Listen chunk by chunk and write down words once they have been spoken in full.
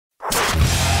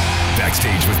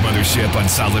Backstage with Mothership on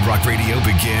Solid Rock Radio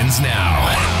begins now.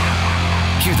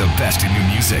 Hear the best in new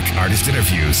music, artist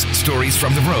interviews, stories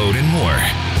from the road, and more.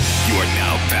 You are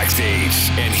now backstage,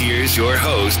 and here's your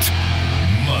host,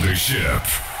 Mothership.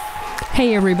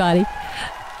 Hey, everybody.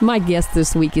 My guest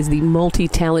this week is the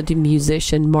multi-talented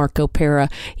musician Marco Pera.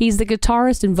 He's the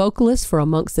guitarist and vocalist for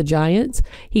Amongst the Giants.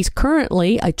 He's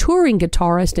currently a touring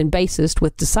guitarist and bassist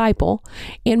with Disciple.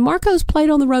 And Marco's played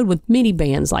on the road with many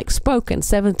bands like Spoken,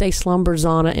 Seventh-Day Slumber,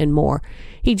 Zana, and more.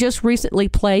 He just recently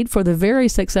played for the very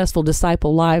successful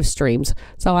Disciple live streams.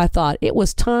 So I thought it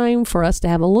was time for us to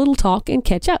have a little talk and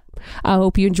catch up. I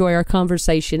hope you enjoy our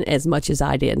conversation as much as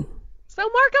I did. So,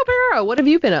 Marco Pera, what have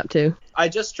you been up to? I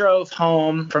just drove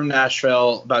home from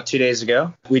Nashville about 2 days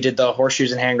ago. We did the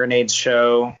Horseshoes and Hand Grenades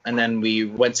show, and then we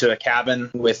went to a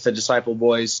cabin with the Disciple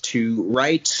boys to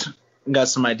write. Got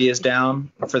some ideas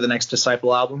down for the next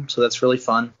Disciple album, so that's really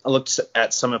fun. I looked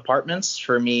at some apartments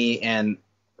for me and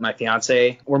my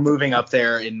fiance. We're moving up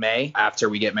there in May after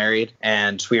we get married,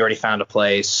 and we already found a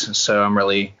place, so I'm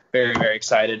really very, very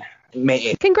excited.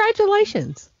 May 8th.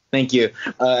 Congratulations. Thank you.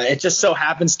 It just so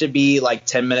happens to be like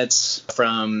 10 minutes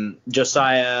from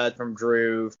Josiah, from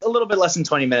Drew, a little bit less than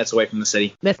 20 minutes away from the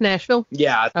city. That's Nashville?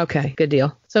 Yeah. Okay, good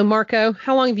deal. So, Marco,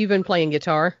 how long have you been playing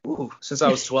guitar? Since I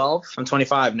was 12. I'm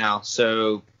 25 now,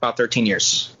 so about 13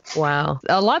 years. Wow.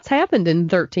 A lot's happened in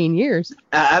 13 years.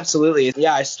 Absolutely.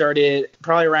 Yeah, I started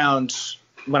probably around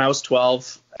when I was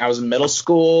 12. I was in middle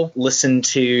school, listened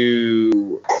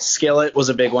to Skillet was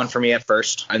a big one for me at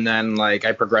first. And then I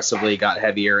progressively got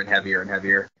heavier and heavier and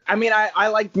heavier. I mean, I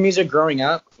liked music growing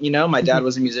up. You know, my dad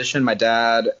was a musician. My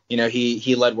dad,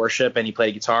 he led worship and he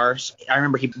played guitars. I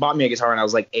remember he bought me a guitar when I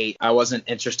was 8. I wasn't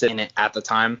interested in it at the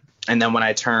time. And then when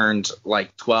I turned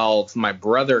 12, my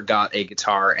brother got a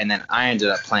guitar and then I ended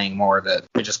up playing more of it.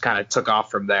 It just kind of took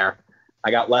off from there. I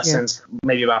got lessons,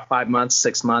 maybe about 5 months,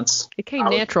 6 months. It came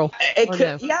natural.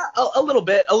 Yeah, a little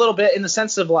bit in the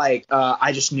sense of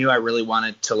I just knew I really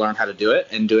wanted to learn how to do it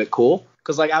and do it cool.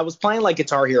 Because I was playing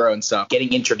Guitar Hero and stuff,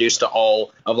 getting introduced to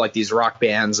all of these rock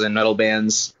bands and metal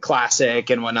bands, classic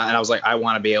and whatnot. And I was I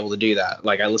want to be able to do that.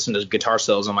 I listened to guitar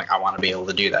solos. I'm I want to be able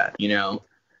to do that,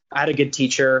 I had a good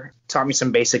teacher, taught me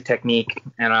some basic technique,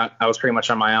 and I was pretty much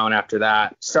on my own after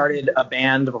that. Started a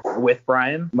band with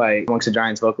Brian, my Amongst the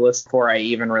Giants vocalist, before I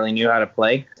even really knew how to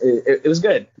play. It was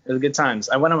good. It was good times.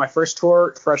 I went on my first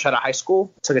tour fresh out of high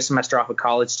school, took a semester off of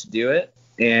college to do it,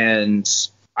 and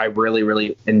I really,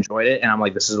 really enjoyed it. And I'm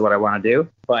this is what I want to do.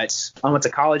 But I went to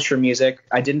college for music.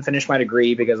 I didn't finish my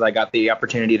degree because I got the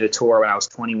opportunity to tour when I was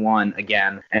 21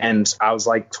 again. And I was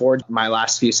towards my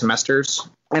last few semesters.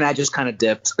 And I just kind of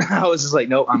dipped. I was just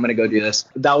nope, I'm going to go do this.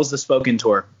 That was the Spoken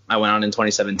tour I went on in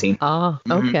 2017. Oh,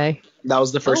 okay. That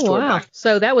was the first tour back.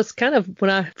 So that was kind of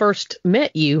when I first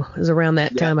met you. It was around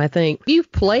that time, I think.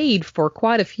 You've played for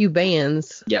quite a few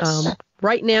bands. Yes.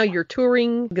 Right now, you're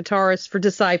touring guitarist for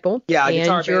Disciple. Yeah,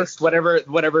 guitar, bass,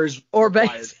 whatever's or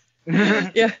bass.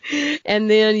 Yeah. And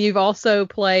then you've also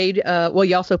played,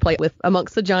 you also played with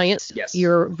Amongst the Giants. Yes.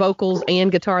 Your vocals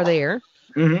and guitar there.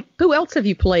 Mm-hmm. Who else have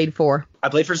you played for? I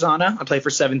played for Zana. I played for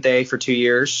Seventh Day for 2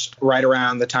 years. Right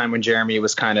around the time when Jeremy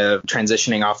was kind of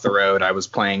transitioning off the road, I was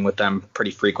playing with them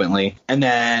pretty frequently. And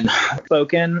then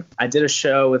Spoken, I did a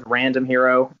show with Random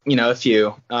Hero, a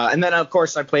few. And then, of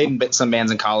course, I played in some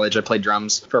bands in college. I played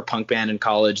drums for a punk band in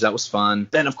college. That was fun.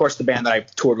 Then, of course, the band that I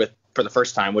toured with for the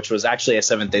first time, which was actually a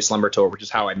Seventh-Day Slumber tour, which is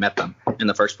how I met them in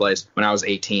the first place. When I was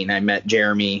 18, I met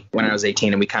Jeremy when I was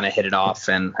 18, and we kind of hit it off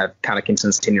and have kind of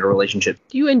continued a relationship.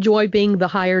 Do you enjoy being the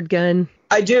hired gun?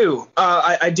 I do.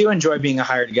 I do enjoy being a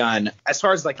hired gun. As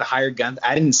far as the hired gun,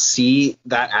 I didn't see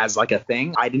that as a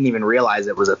thing. I didn't even realize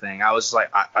it was a thing. I was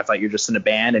I thought you're just in a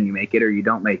band and you make it or you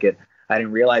don't make it. I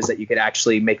didn't realize that you could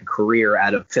actually make a career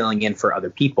out of filling in for other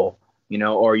people.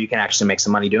 Or you can actually make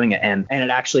some money doing it. And it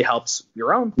actually helps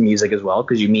your own music as well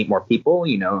because you meet more people.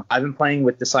 I've been playing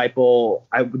with Disciple.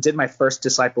 I did my first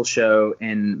Disciple show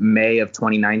in May of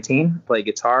 2019, played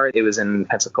guitar. It was in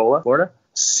Pensacola, Florida.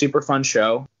 Super fun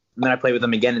show. And then I played with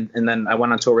them again. And then I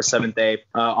went on tour with Seventh Day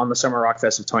on the Summer Rock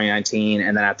Fest of 2019.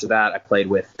 And then after that, I played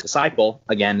with Disciple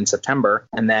again in September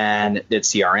and then did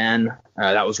CRN.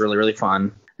 That was really, really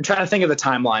fun. I'm trying to think of the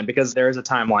timeline because there is a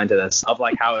timeline to this of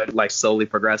how it slowly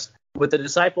progressed. With the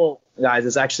Disciple guys,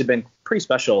 it's actually been pretty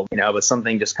special, but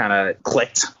something just kind of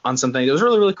clicked on something. It was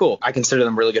really, really cool. I consider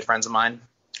them really good friends of mine.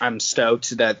 I'm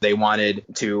stoked that they wanted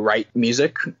to write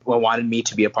music, wanted me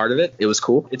to be a part of it. It was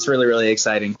cool. It's really, really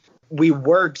exciting. we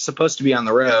were supposed to be on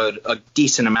the road a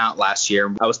decent amount last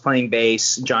year. I was playing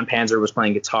bass. John Panzer was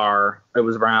playing guitar. It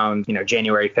was around,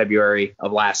 January, February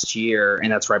of last year,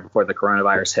 and that's right before the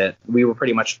coronavirus hit. We were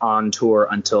pretty much on tour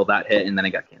until that hit, and then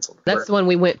it got canceled. That's the one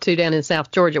we went to down in South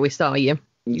Georgia. We saw you.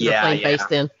 You were playing bass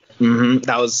then. Mm-hmm.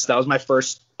 That was my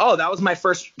first. Oh, that was my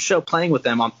first show playing with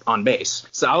them on bass.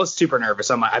 So I was super nervous.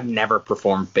 I've never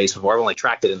performed bass before. I've only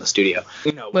tracked it in the studio.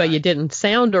 Well, you didn't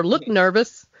sound or look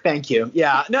nervous. Thank you.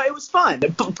 Yeah. No, it was fun.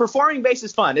 Performing bass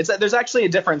is fun. There's actually a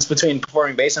difference between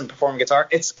performing bass and performing guitar.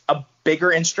 It's a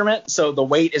bigger instrument, so the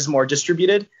weight is more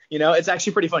distributed. It's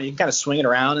actually pretty fun. You can kind of swing it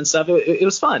around and stuff. It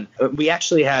was fun. We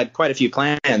actually had quite a few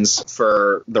plans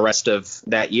for the rest of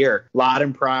that year. Loud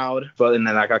and Proud, and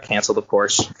then that got canceled, of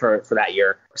course, for that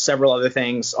year. Several other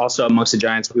things. Also, amongst the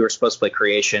Giants, we were supposed to play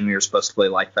Creation. We were supposed to play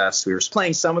Life Fest. We were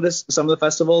playing some of the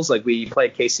festivals. Like we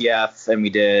played KCF and we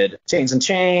did Chains and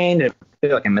Chain. And I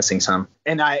feel like I'm missing some.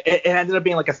 And it ended up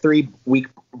being like a 3-week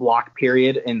block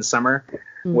period in the summer.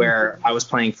 Mm-hmm. Where I was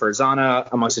playing for Zana,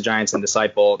 Amongst the Giants, and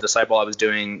Disciple. Disciple, I was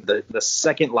doing the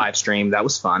second live stream. That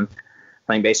was fun,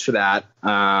 playing bass for that.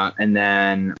 And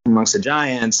then Amongst the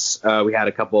Giants, we had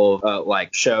a couple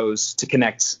shows to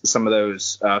connect some of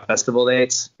those festival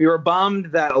dates. We were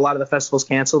bummed that a lot of the festivals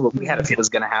canceled, but we had a feeling it was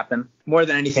going to happen. More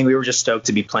than anything, we were just stoked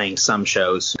to be playing some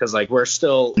shows because we're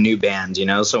still a new band,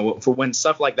 So for when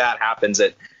stuff like that happens,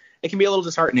 it can be a little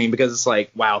disheartening because it's like,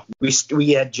 wow,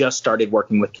 we had just started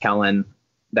working with Kellen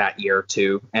that year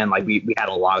too, and we had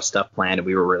a lot of stuff planned, and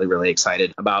we were really, really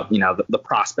excited about the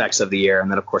prospects of the year. And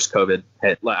then of course COVID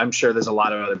hit. I'm sure there's a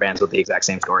lot of other bands with the exact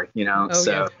same story,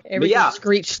 Everything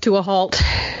screeched to a halt.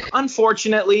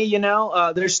 Unfortunately,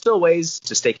 there's still ways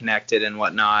to stay connected and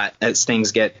whatnot. As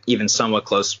things get even somewhat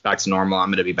close back to normal, I'm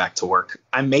going to be back to work.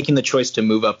 I'm making the choice to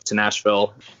move up to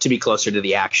Nashville to be closer to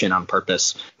the action on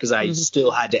purpose, because I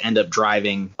still had to end up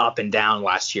driving up and down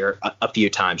last year a few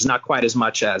times. Not quite as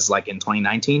much as in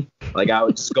 2019. I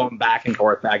was just going back and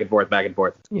forth.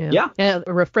 Yeah.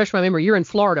 Refresh my memory. You're in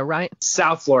Florida, right?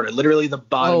 South Florida, literally the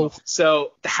bottom. Oh.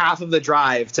 So half of the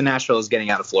drive to Nashville is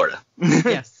getting out of Florida.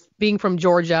 Yes. Being from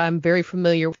Georgia, I'm very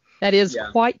familiar. That is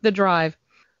quite the drive.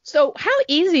 So how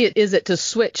easy is it to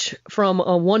switch from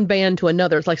one band to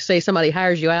another? It's like, say somebody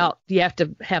hires you out. Do you have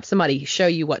to have somebody show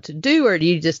you what to do, or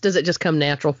does it just come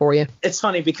natural for you? It's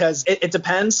funny because it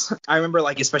depends. I remember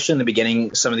especially in the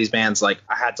beginning, some of these bands, I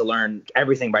had to learn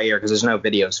everything by ear because there's no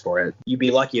videos for it. You'd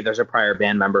be lucky if there's a prior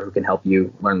band member who can help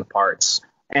you learn the parts.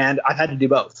 And I've had to do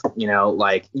both,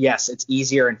 yes, it's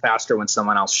easier and faster when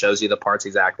someone else shows you the parts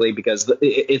exactly, because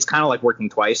it's kind of like working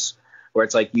twice, where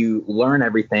it's you learn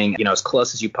everything, as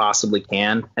close as you possibly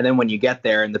can. And then when you get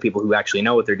there and the people who actually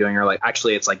know what they're doing are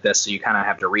actually, it's like this. So you kind of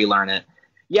have to relearn it.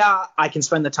 Yeah, I can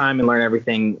spend the time and learn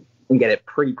everything and get it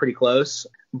pretty close.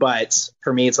 But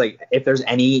for me, it's if there's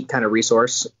any kind of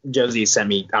resource, Josie sent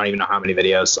me, I don't even know how many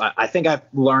videos. I think I've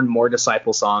learned more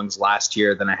Disciple songs last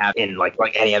year than I have in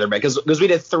any other band, because we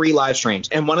did 3 live streams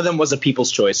and one of them was a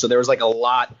People's Choice. So there was a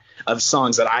lot of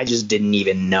songs that I just didn't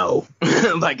even know.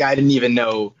 I didn't even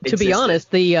know existed. To be honest,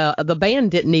 the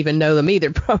band didn't even know them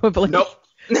either, probably. Nope.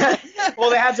 Well,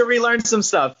 they had to relearn some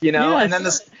stuff, yes. And then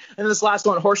this last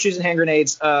one, Horseshoes and Hand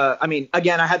Grenades.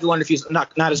 Again, I had to learn a few,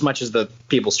 not as much as the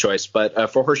People's Choice,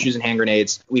 but for Horseshoes and Hand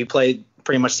Grenades, we played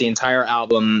pretty much the entire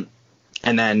album.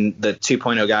 And then the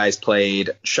 2.0 guys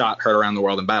played Shot, Heard Around the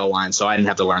World, and Battle Line. So I didn't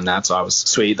have to learn that. So I was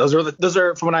sweet. Those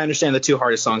are, from what I understand, the 2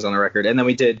 hardest songs on the record. And then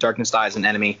we did Darkness Dies and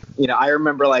Enemy. I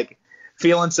remember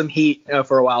feeling some heat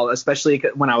for a while, especially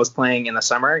when I was playing in the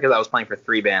summer, because I was playing for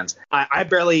 3 bands. I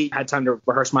barely had time to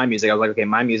rehearse my music. I was okay,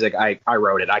 my music, I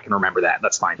wrote it. I can remember that.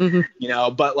 That's fine.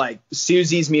 Mm-hmm. But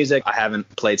Susie's music, I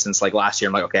haven't played since last year.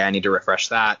 I'm okay, I need to refresh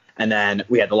that. And then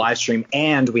we had the live stream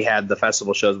and we had the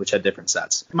festival shows, which had different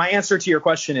sets. My answer to your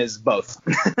question is both.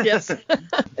 Yes.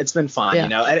 It's been fun,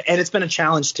 and it's been a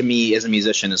challenge to me as a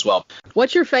musician as well.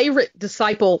 What's your favorite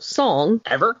Disciple song?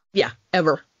 Ever? Yeah,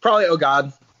 ever. Probably Oh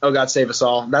God. Oh God Save Us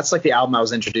All. That's the album I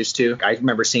was introduced to. I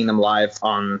remember seeing them live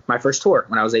on my first tour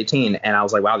when I was 18, and I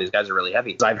was like, wow, these guys are really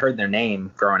heavy. I've heard their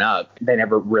name growing up. They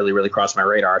never really, really crossed my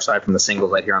radar, aside from the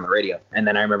singles I'd hear on the radio. And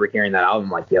then I remember hearing that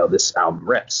album, yo, this album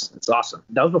rips. It's awesome.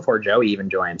 That was before Joey even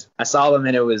joined. I saw them,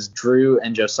 and it was Drew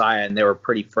and Josiah, and they were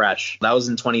pretty fresh. That was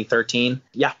in 2013.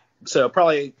 Yeah. So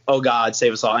probably Oh God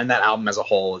Save Us All, and that album as a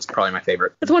whole is probably my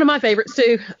favorite. It's one of my favorites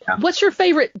too. Yeah. What's your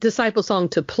favorite Disciple song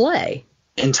to play?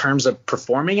 In terms of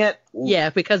performing it? Yeah,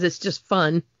 because it's just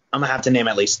fun. I'm going to have to name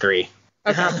at least 3.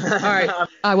 Okay. All right.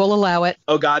 I will allow it.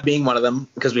 Oh God being one of them,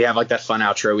 because we have that fun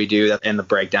outro we do and the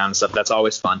breakdown and stuff. That's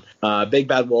always fun. Big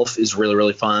Bad Wolf is really,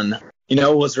 really fun. You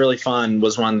know, what was really fun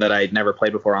was one that I'd never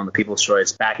played before on the People's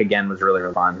Choice. Back Again was really,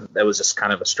 really fun. It was just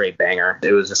kind of a straight banger.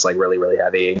 It was just like really, really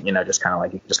heavy, you know, just kind of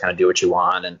like you just kind of do what you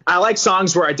want. And I like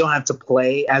songs where I don't have to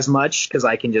play as much because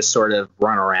I can just sort of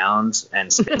run around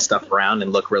and spin stuff around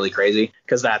and look really crazy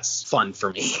because that's fun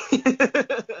for me.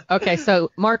 Okay,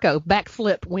 so Marco,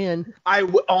 backflip win.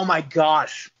 Oh my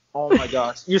gosh. Oh my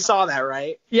gosh. You saw that,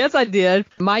 right? Yes, I did.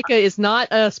 Micah is not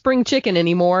a spring chicken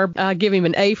anymore. Give him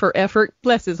an A for effort.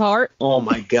 Bless his heart. Oh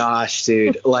my gosh,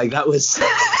 dude. Like that was,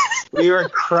 we were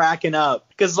cracking up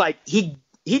because like he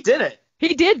did it.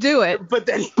 He did do it. But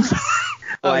then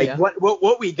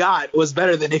what we got was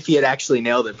better than if he had actually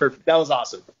nailed it. That was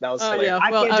awesome. That was hilarious. Yeah.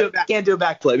 I can't do a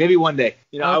backflip. Maybe one day.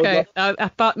 You know. Okay. I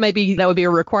thought maybe that would be a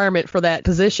requirement for that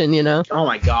position, you know. Oh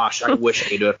my gosh. I wish I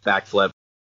could do a backflip.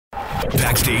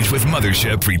 Backstage with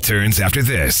Mothership returns after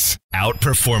this. Out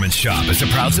Performance Shop is a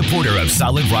proud supporter of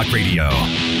Solid Rock Radio.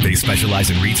 They specialize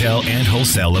in retail and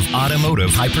wholesale of automotive,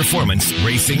 high-performance,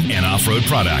 racing, and off-road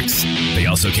products. They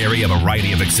also carry a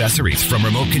variety of accessories from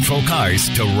remote control cars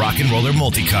to rock and roller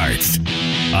multi-carts.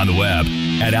 On the web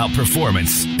at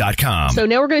outperformance.com. So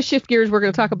now we're going to shift gears. We're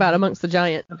going to talk about Amongst the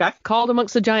Giants. Okay. Called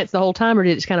Amongst the Giants the whole time, or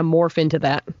did it just kind of morph into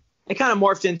that? It kind of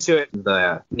morphed into it.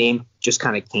 The name just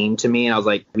kind of came to me, and I was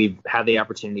like, we've had the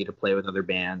opportunity to play with other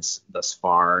bands thus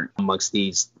far amongst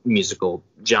these musical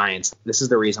giants. This is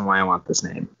the reason why I want this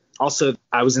name. Also,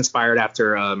 I was inspired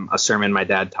after a sermon my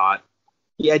dad taught.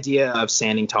 The idea of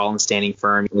standing tall and standing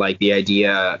firm, like the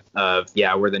idea of,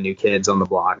 yeah, we're the new kids on the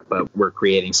block, but we're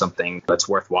creating something that's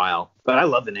worthwhile. But I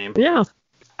love the name. Yeah.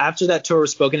 After that tour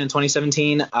was spoken in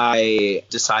 2017, I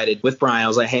decided with Brian, I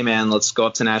was like, hey, man, let's go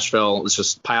up to Nashville. Let's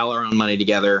just pile our own money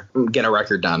together, get a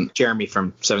record done. Jeremy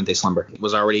from Seventh Day Slumber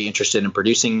was already interested in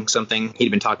producing something. He'd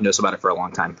been talking to us about it for a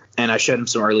long time. And I showed him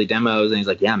some early demos, and he's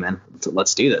like, yeah, man,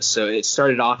 let's do this. So it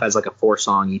started off as like a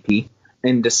 4-song EP.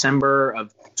 In December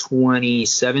of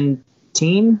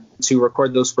 2017, to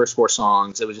record those first 4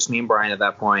 songs, it was just me and Brian at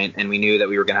that point, and we knew that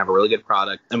we were going to have a really good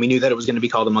product, and we knew that it was going to be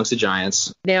called Amongst the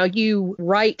Giants. Now, you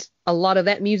write a lot of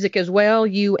that music as well,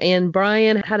 you and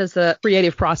Brian. How does the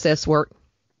creative process work?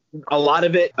 A lot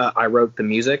of it, I wrote the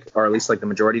music, or at least like the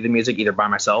majority of the music, either by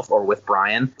myself or with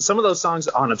Brian. Some of those songs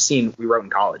on Obscene we wrote in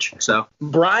college. So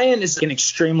Brian is an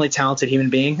extremely talented human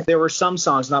being. There were some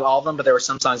songs, not all of them, but there were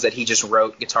some songs that he just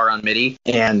wrote guitar on MIDI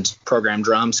and programmed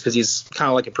drums because he's kind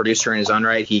of like a producer in his own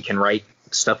right. He can write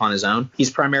stuff on his own. He's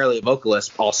primarily a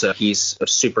vocalist. Also, he's a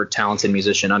super talented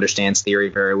musician, understands theory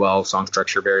very well, song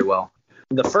structure very well.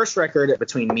 The first record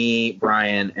between me,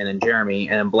 Brian, and then Jeremy,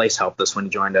 and then Blaze helped us when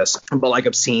he joined us. But like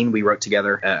Obscene, we wrote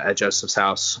together at Joseph's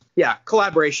house. Yeah,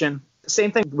 collaboration.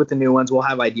 Same thing with the new ones. We'll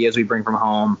have ideas we bring from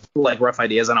home, like rough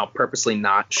ideas, and I'll purposely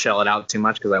not shell it out too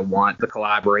much because I want the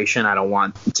collaboration. I don't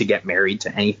want to get married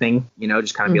to anything, you know,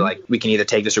 just kind of be like, we can either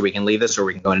take this or we can leave this or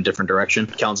we can go in a different direction.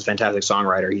 Kellen's a fantastic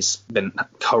songwriter. He's been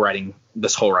co-writing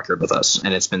this whole record with us,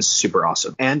 and it's been super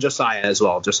awesome. And Josiah as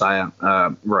well. Josiah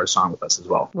wrote a song with us as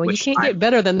well. Well, you can't get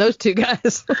better than those two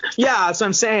guys. Yeah, that's what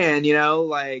I'm saying. You know,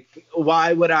 like,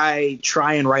 why would I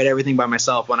try and write everything by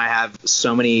myself when I have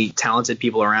so many talented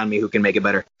people around me who can make it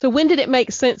better? So when did it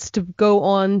make sense to go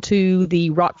on to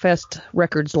the Rockfest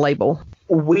Records label?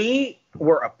 We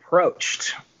were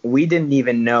approached. We didn't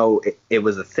even know it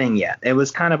was a thing yet. It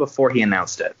was kind of before he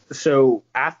announced it. So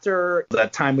after the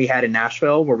time we had in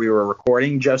Nashville where we were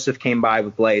recording, Joseph came by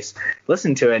with Blaze,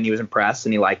 listened to it, and he was impressed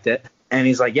and he liked it. And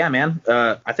he's like, yeah, man,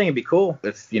 I think it'd be cool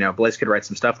if, you know, Blaze could write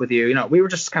some stuff with you. You know, we were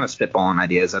just kind of spitballing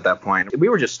ideas at that point. We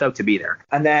were just stoked to be there.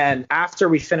 And then after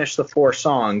we finished the 4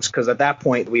 songs, because at that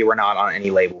point we were not on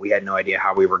any label. We had no idea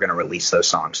how we were going to release those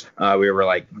songs. We were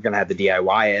like, we're going to have to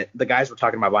DIY it. The guys were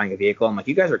talking about buying a vehicle. I'm like,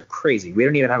 you guys are crazy. We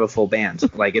don't even have a full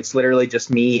band. Like, it's literally just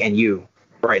me and you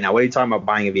right now. What are you talking about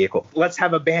buying a vehicle? Let's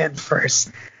have a band first.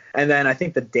 And then I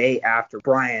think the day after,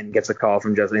 Brian gets a call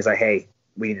from Joseph, and he's like, hey,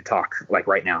 we need to talk, like,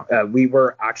 right now. We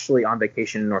were actually on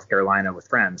vacation in North Carolina with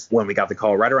friends when we got the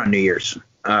call right around New Year's.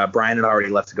 Brian had already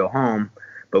left to go home,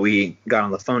 but we got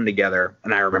on the phone together,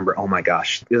 and I remember, oh my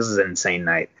gosh, this is an insane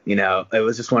night. You know, it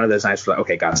was just one of those nights where, like,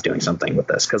 okay, God's doing something with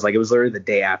this. Because, like, it was literally the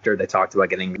day after they talked about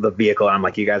getting the vehicle, and I'm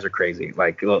like, you guys are crazy.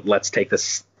 Like, let's take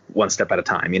this one step at a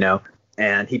time, you know?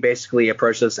 And he basically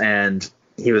approached us, and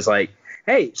he was like,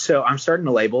 hey, so I'm starting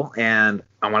a label, and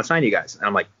I want to sign you guys. And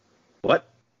I'm like, what?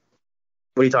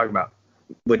 What are you talking about?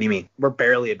 What do you mean? We're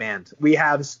barely a band. We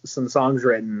have some songs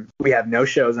written. We have no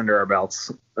shows under our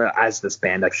belts as this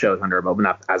band. Like, shows under our belt, but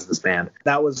not as this band.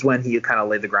 That was when he kind of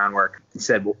laid the groundwork. He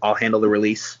said, well, I'll handle the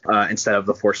release instead of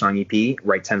the 4-song EP.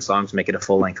 Write 10 songs, make it a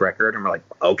full-length record. And we're like,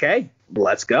 okay,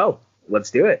 let's go. let's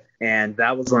do it. And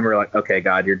that was when we were like, okay,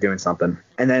 God, you're doing something.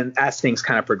 And then as things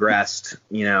kind of progressed,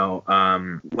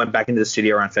 went back into the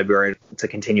studio around February to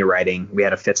continue writing. We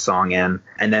had a fifth song in.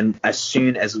 And then as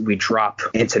soon as we drop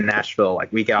into Nashville,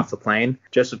 like we get off the plane,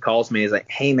 Joseph calls me. He's like,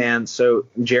 hey, man, so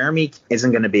Jeremy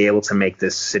isn't going to be able to make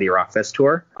this City Rock Fest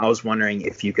tour. I was wondering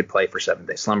if you could play for 7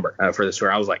 Day Slumber for this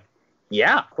tour. I was like,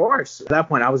 yeah, of course. At that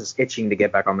point, I was just itching to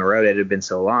get back on the road. It had been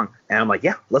so long. And I'm like,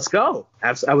 yeah, let's go.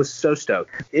 I was so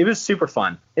stoked. It was super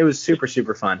fun. It was super,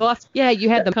 super fun. Well, yeah, you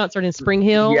had the concert in Spring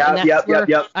Hill.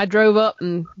 Yep. I drove up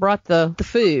and brought the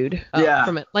food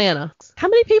from Atlanta. How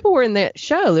many people were in that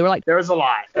show? There was a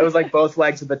lot. It was like both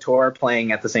legs of the tour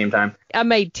playing at the same time. I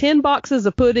made 10 boxes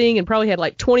of pudding and probably had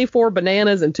like 24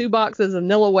 bananas and 2 boxes of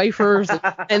vanilla wafers.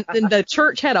 and the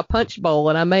church had a punch bowl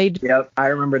and I made. Yep, I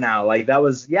remember now. Like that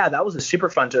was a super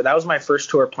fun tour. That was my first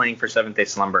tour playing for 7th Day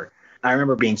Slumber. I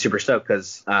remember being super stoked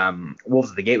because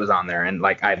Wolves at the Gate was on there, and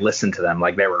like I listened to them,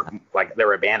 like they were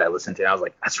a band I listened to. And I was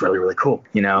like, that's really, really cool,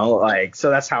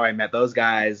 so that's how I met those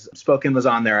guys. Spoken was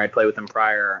on there. I'd played with them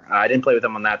prior. I didn't play with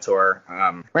them on that tour.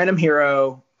 Random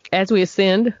Hero. As We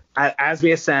Ascend.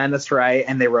 That's right.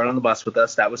 And they rode on the bus with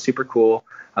us. That was super cool.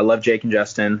 I love Jake and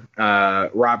Justin.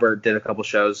 Robert did a couple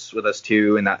shows with us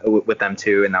too, and with them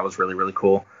too, and that was really, really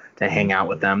cool to hang out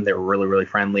with them. They were really, really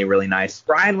friendly, really nice.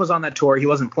 Brian was on that tour. He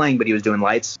wasn't playing, but he was doing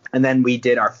lights. And then we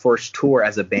did our first tour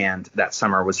as a band that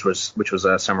summer, which was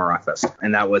a Summer Rock Fest.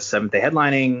 And that was 7th Day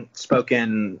headlining,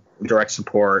 Spoken, direct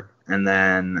support, and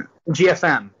then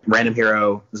GFM, Random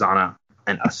Hero, Zana,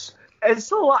 and us. It's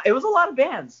still a lot. It was a lot of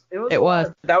bands. It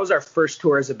was. That was our first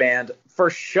tour as a band.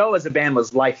 First show as a band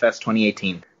was Life Fest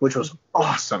 2018, which was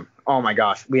awesome. Oh my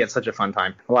gosh, we had such a fun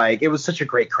time. Like, it was such a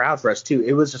great crowd for us too.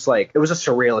 It was a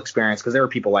surreal experience because there were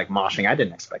people like moshing. I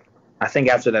didn't expect it. I think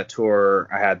after that tour,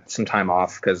 I had some time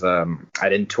off because I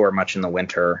didn't tour much in the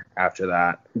winter after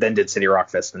that. Then did City Rock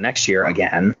Fest the next year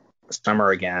again. Summer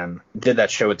again. Did that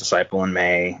show with Disciple in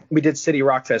May. We did City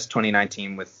Rock Fest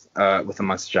 2019 with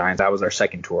Amongst the Giants. That was our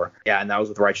second tour. Yeah, and that was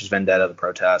with Righteous Vendetta, The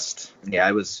Protest. Yeah,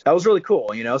 that was really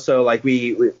cool, So like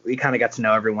we kind of got to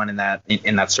know everyone in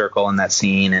that circle, in that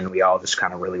scene, and we all just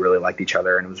kind of really, really liked each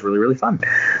other, and it was really, really fun.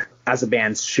 As a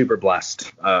band, super blessed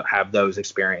have those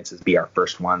experiences be our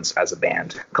first ones as a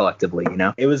band collectively,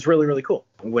 It was really, really cool.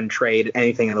 Wouldn't trade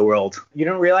anything in the world. You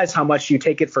don't realize how much you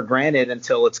take it for granted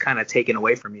until it's kind of taken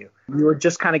away from you. You were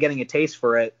just kind of getting a taste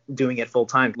for it, doing it full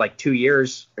time, like 2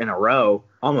 years in a row,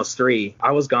 almost 3.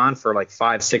 I was gone for like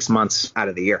 5-6 months out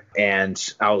of the year, and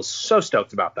I was so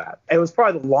stoked about that. It was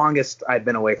probably the longest I'd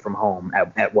been away from home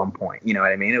at one point. You know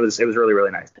what I mean? It was really,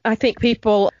 really nice. I think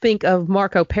people think of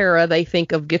Marco Pera, they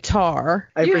think of guitar.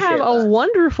 You have a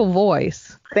wonderful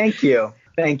voice. Thank you.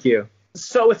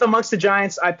 So with Amongst the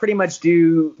Giants, I pretty much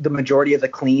do the majority of the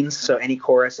cleans. So any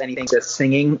chorus, anything, just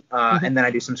singing. And then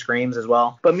I do some screams as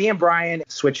well. But me and Brian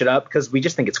switch it up because we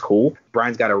just think it's cool.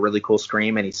 Brian's got a really cool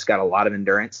scream and he's got a lot of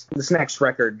endurance. This next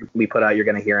record we put out, you're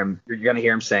going to hear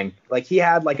him sing. Like he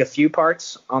had like a few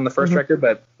parts on the first record,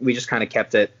 but we just kind of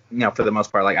kept it, for the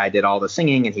most part. Like I did all the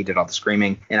singing and he did all the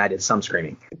screaming and I did some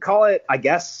screaming. Call it, I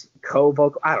guess,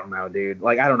 co-vocal. I don't know, dude.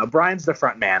 Like, I don't know. Brian's the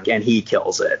front man and he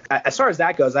kills it. As far as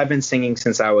that goes, I've been singing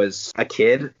since I was a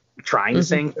kid, trying to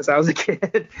sing since I was a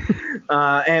kid.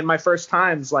 And my first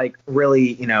times, like,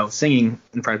 really, singing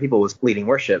in front of people was leading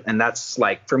worship. And that's,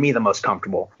 like, for me, the most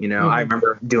comfortable. I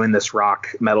remember doing this rock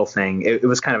metal thing. It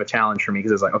was kind of a challenge for me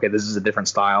because it was like, okay, this is a different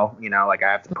style. Like,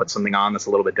 I have to put something on that's a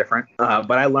little bit different.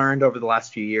 But I learned over the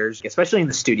last few years, especially in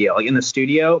the studio. Like, in the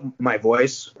studio, my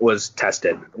voice was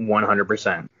tested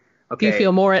 100%. Okay. Do you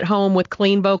feel more at home with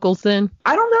clean vocals then?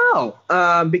 I don't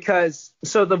know. Because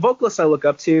the vocalists I look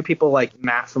up to, people like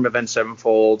Matt from Avenged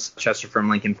Sevenfold, Chester from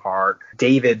Linkin Park,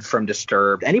 David from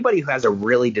Disturbed, anybody who has a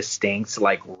really distinct,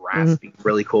 like raspy,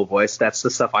 really cool voice. That's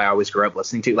the stuff I always grew up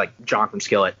listening to, like John from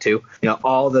Skillet too.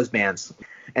 All of those bands.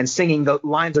 And singing, the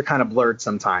lines are kind of blurred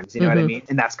sometimes, you know what I mean?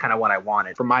 And that's kind of what I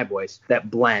wanted for my voice, that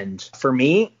blend. For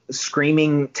me,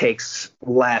 screaming takes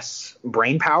less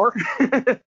brain power.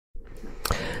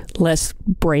 Less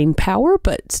brain power,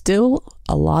 but still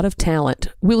a lot of talent.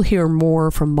 We'll hear more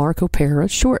from Marco Pera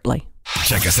shortly.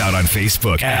 Check us out on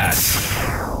Facebook at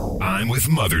I'm with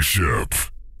Mothership.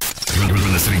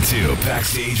 You're listening to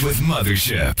Backstage with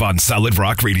Mothership on Solid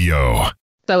Rock Radio.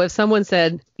 So if someone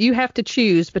said, you have to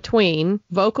choose between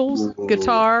vocals,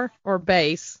 guitar, or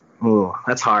bass. Ooh,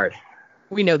 that's hard.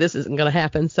 We know this isn't going to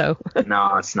happen, so.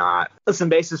 No, it's not. Listen,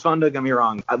 bass is fun, don't get me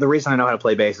wrong. The reason I know how to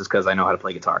play bass is because I know how to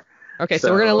play guitar. Okay,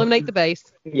 so we're going to eliminate the bass.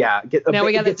 Yeah. Now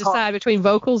we got to decide between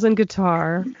vocals and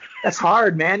guitar. That's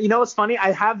hard, man. You know what's funny?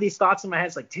 I have these thoughts in my head.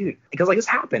 It's like, dude, because like this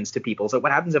happens to people. So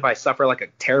what happens if I suffer like a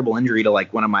terrible injury to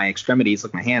like one of my extremities,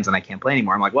 like my hands, and I can't play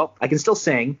anymore? I'm like, well, I can still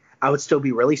sing. I would still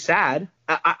be really sad.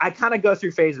 I kind of go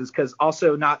through phases because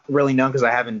also not really known because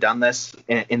I haven't done this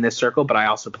in this circle, but I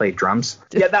also played drums.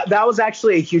 Yeah, that was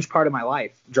actually a huge part of my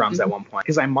life, drums at one point,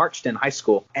 because I marched in high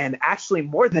school. And actually,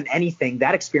 more than anything,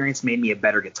 that experience made me a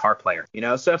better guitar player. You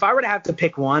know, so if I were to have to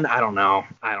pick one, I don't know.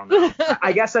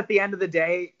 I guess at the end of the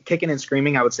day, kicking and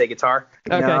screaming, I would say guitar.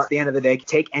 You know, at the end of the day,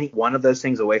 take any one of those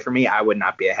things away from me, I would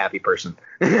not be a happy person.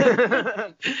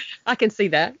 I can see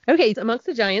that. Okay, Amongst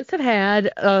the Giants have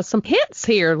had some hits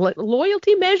here. Loyalty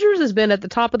Measures has been at the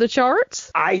top of the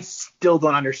charts. I still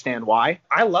don't understand why.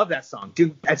 I love that song.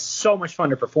 Dude, it's so much fun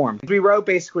to perform. We wrote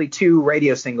basically 2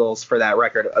 radio singles for that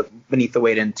record, Beneath the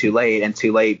Weight and Too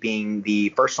Late being the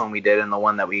first song we did and the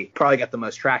one that we probably got the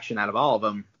most traction out of all of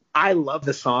them. I love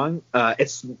the song.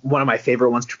 It's one of my favorite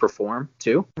ones to perform,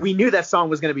 too. We knew that song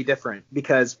was going to be different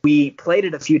because we played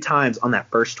it a few times on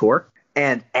that first tour.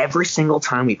 And every single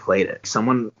time we played it,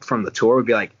 someone from the tour would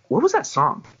be like, what was that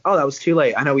song? Oh, that was Too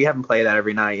Late. I know we haven't played that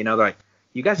every night. You know, they're like,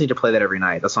 you guys need to play that every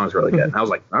night. That song's really good. And I was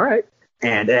like, all right.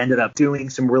 And it ended up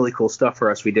doing some really cool stuff for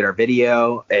us. We did our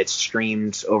video. It's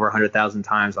streamed over 100,000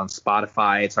 times on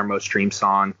Spotify. It's our most streamed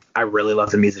song. I really love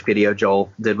the music video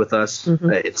Joel did with us.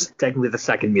 It's technically the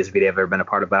second music video I've ever been a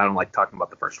part of, but I don't like talking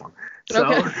about the first one.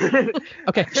 So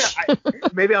okay.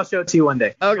 Maybe I'll show it to you one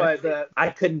day. Okay. But I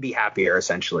couldn't be happier,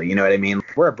 essentially. You know what I mean?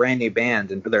 We're a brand new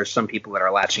band, and there's some people that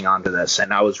are latching onto this,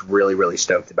 and I was really, really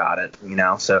stoked about it, you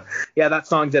know? So, yeah, that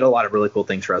song did a lot of really cool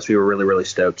things for us. We were really, really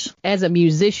stoked. As a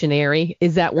musicianary,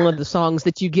 is that one of the songs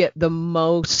that you get the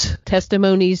most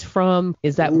testimonies from?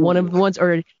 Is that one of the ones,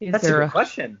 or is That's there a good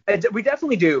question. We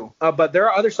definitely do, but there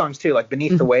are other songs too, like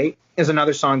Beneath the Weight is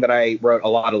another song that I wrote a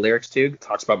lot of lyrics to. It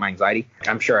talks about my anxiety.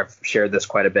 I'm sure I've shared this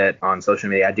quite a bit on social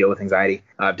media. I deal with anxiety.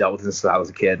 I've dealt with this since I was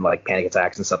a kid, like panic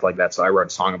attacks and stuff like that. So I wrote a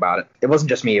song about it. It wasn't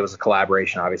just me. It was a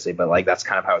collaboration, obviously, but like that's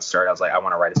kind of how it started. I was like, I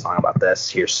want to write a song about this.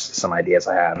 Here's some ideas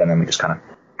I have, and then we just kind of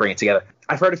bring it together.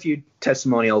 I've heard a few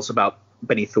testimonials about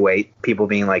Beneath the Weight, people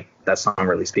being like, that song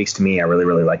really speaks to me. I really,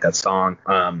 really like that song.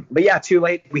 But yeah, Too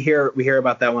Late. We hear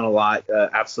about that one a lot.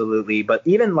 Absolutely. But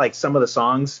even like some of the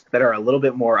songs that are a little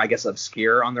bit more, I guess,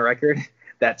 obscure on the record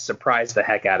that surprised the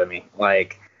heck out of me.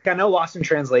 Like, I know Lost in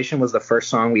Translation was the first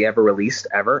song we ever released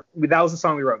ever. That was the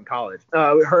song we wrote in college.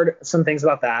 We heard some things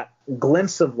about that.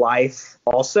 Glimpse of Life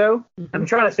also. I'm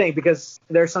trying to think because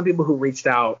there are some people who reached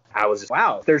out. I was just,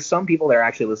 wow, there's some people that are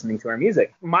actually listening to our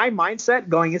music. My mindset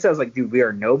going into it, I was like, dude, we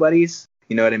are nobodies.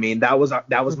 You know what I mean? That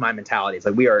was my mentality. It's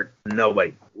like, we are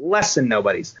nobody, less than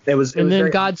nobodies. And then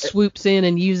God swoops in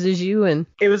and uses you, and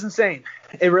it was insane.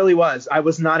 It really was. I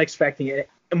was not expecting it.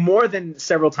 More than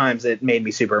several times, it made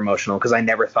me super emotional because I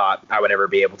never thought I would ever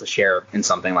be able to share in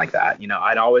something like that. You know,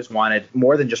 I'd always wanted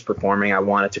more than just performing. I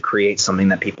wanted to create something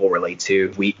that people relate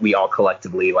to. We all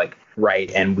collectively like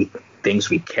write and things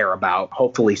we care about.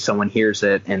 Hopefully someone hears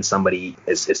it and somebody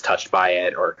is touched by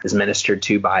it or is ministered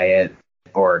to by it.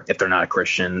 Or if they're not a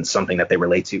Christian, something that they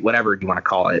relate to, whatever you want to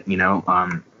call it, you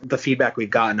know. The feedback we've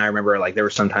gotten, I remember like there were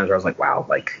some times where I was like, wow,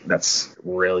 like that's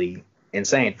really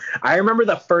insane. I remember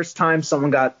the first time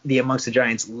someone got the Amongst the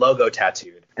Giants logo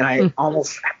tattooed and I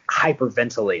almost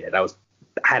hyperventilated. I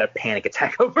had a panic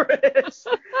attack over it.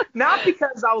 Not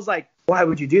because I was like, why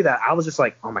would you do that? I was just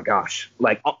like, oh my gosh.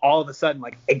 Like all of a sudden,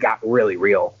 like it got really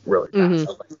real, really fast. I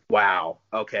was like, wow,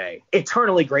 okay.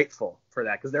 Eternally grateful for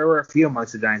that because there were a few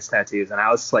Amongst the Giants tattoos and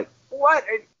I was just like, what?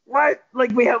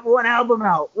 Like we have one album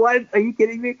out. What? Are you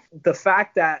kidding me? The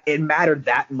fact that it mattered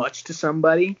that much to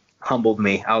somebody humbled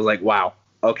me. I was like, wow,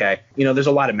 okay. You know, there's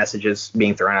a lot of messages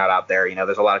being thrown out there. You know,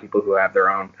 there's a lot of people who have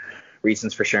their own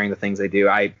reasons for sharing the things they do.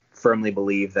 I firmly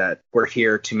believe that we're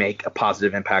here to make a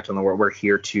positive impact on the world. We're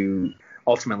here to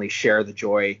ultimately share the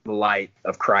joy, the light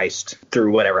of Christ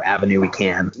through whatever avenue we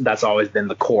can. That's always been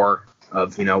the core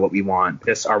of, you know, what we want.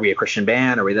 Just, are we a Christian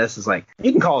band? Are we this? Is like,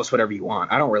 you can call us whatever you want.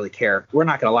 I don't really care. We're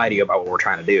not going to lie to you about what we're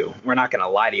trying to do. We're not going to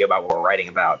lie to you about what we're writing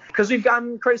about because we've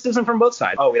gotten criticism from both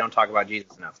sides. Oh, we don't talk about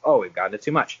Jesus enough. Oh, we've gotten it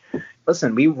too much.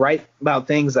 Listen, we write about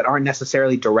things that aren't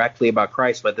necessarily directly about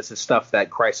Christ, but this is stuff that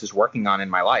Christ is working on in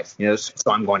my life. You know,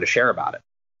 so I'm going to share about it.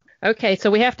 Okay,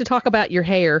 so we have to talk about your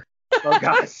hair. Oh,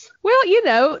 gosh. Well, you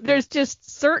know, there's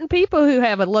just certain people who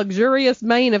have a luxurious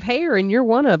mane of hair, and you're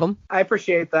one of them. I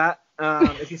appreciate that.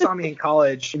 If you saw me in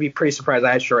college, you'd be pretty surprised.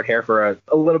 I had short hair for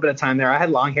a little bit of time there. I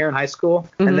had long hair in high school,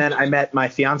 and then I met my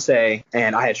fiance,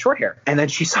 and I had short hair. And then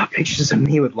she saw pictures of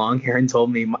me with long hair and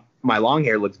told me my long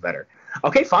hair looks better.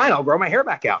 Okay, fine. I'll grow my hair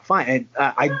back out. Fine.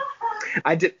 And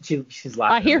I did. She's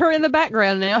laughing. I hear her in the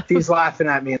background now. She's laughing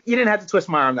at me. You didn't have to twist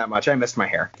my arm that much. I missed my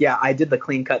hair. Yeah, I did the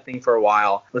clean cut thing for a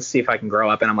while. Let's see if I can grow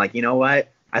up. And I'm like, you know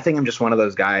what? I think I'm just one of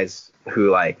those guys who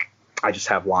like, I just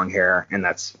have long hair and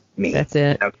that's me. That's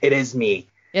it. You know, it is me.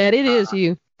 Yeah, it is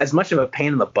you. As much of a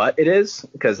pain in the butt it is,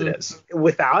 because it is.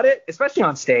 Without it, especially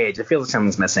on stage, it feels like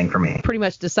something's missing for me. Pretty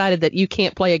much decided that you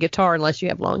can't play a guitar unless you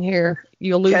have long hair.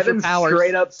 You'll lose Kevin your powers.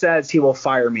 straight up says he will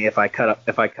fire me if I cut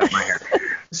my hair.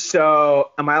 So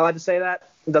am I allowed to say that?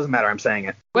 It doesn't matter. I'm saying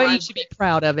it. Well, you should be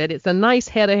proud of it. It's a nice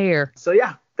head of hair. So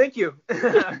yeah, thank you.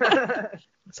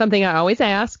 Something I always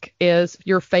ask is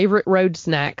your favorite road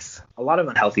snacks. A lot of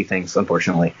unhealthy things,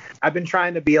 unfortunately. I've been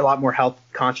trying to be a lot more health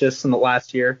conscious in the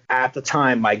last year. At the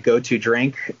time, my go-to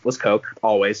drink was Coke,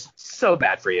 always. So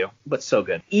bad for you, but so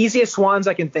good. Easiest ones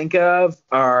I can think of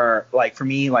are, like, for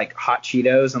me, like hot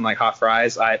Cheetos and like hot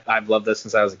fries. I've loved this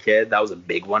since I was a kid. That was a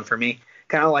big one for me.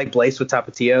 Kind of like Blaze with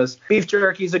Tapatios. Beef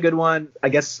jerky is a good one. I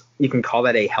guess you can call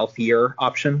that a healthier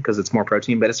option because it's more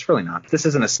protein, but it's really not. This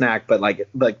isn't a snack, but like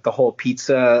the whole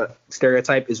pizza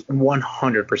stereotype is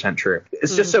 100% true.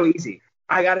 It's just so easy.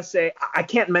 I got to say, I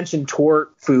can't mention tour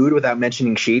food without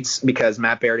mentioning Sheets because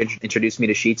Matt Baird introduced me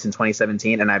to Sheets in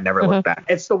 2017 and I've never looked back.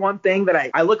 It's the one thing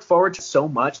that I look forward to so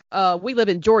much. We live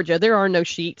in Georgia. There are no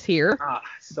Sheets here.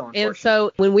 So unfortunate. And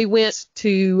so when we went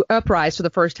to Uprise for the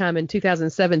first time in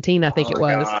 2017, I think it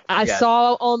was, I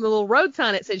saw on the little road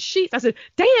sign, it said Sheets. I said,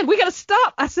 Dan, we got to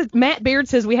stop. I said, Matt Baird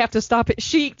says we have to stop at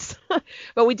Sheets.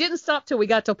 But we didn't stop till we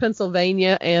got to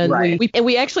Pennsylvania. And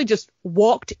we actually just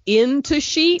walked into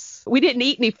Sheets. We didn't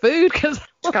eat any food because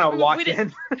just kind of walked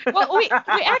in. Well, we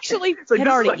actually like, had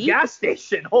already eaten. Gas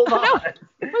station. Hold on. Wait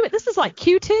a minute, this is like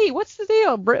QT. What's the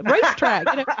deal? Racetrack.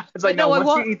 You know? It's like, no,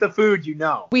 once you eat the food, you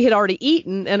know. We had already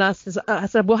eaten, and I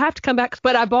said, we'll have to come back.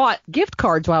 But I bought gift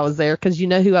cards while I was there because you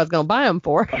know who I was going to buy them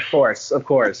for. Of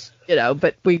course. You know,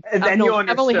 but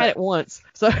I've only had it once.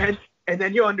 So. And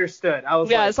then you understood. I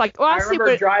was it's like, well, I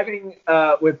remember driving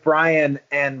with Brian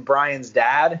and Brian's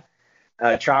dad.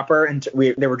 Chopper, and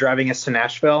they were driving us to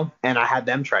Nashville, and I had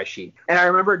them try Sheet. And I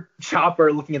remember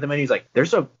Chopper looking at the menu, he's like,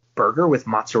 there's a burger with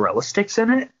mozzarella sticks in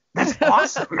it? That's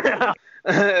awesome.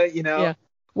 You know? Yeah.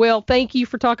 Well, thank you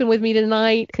for talking with me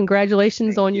tonight.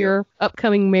 Congratulations on your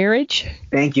upcoming marriage.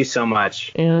 Thank you so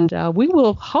much. And we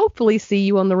will hopefully see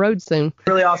you on the road soon.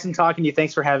 Really awesome talking to you.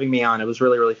 Thanks for having me on. It was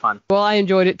really, really fun. Well, I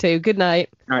enjoyed it too. Good night.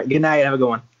 All right. Good night. Have a good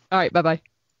one. All right. Bye-bye.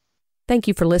 Thank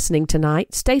you for listening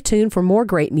tonight. Stay tuned for more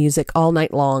great music all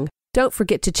night long. Don't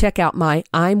forget to check out my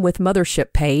I'm with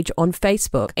Mothership page on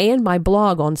Facebook and my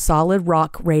blog on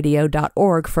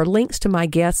solidrockradio.org for links to my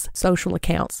guests' social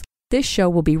accounts. This show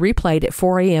will be replayed at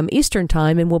 4 a.m. Eastern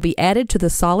Time and will be added to the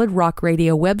Solid Rock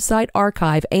Radio website,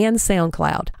 archive, and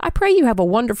SoundCloud. I pray you have a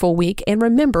wonderful week and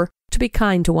remember to be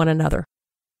kind to one another.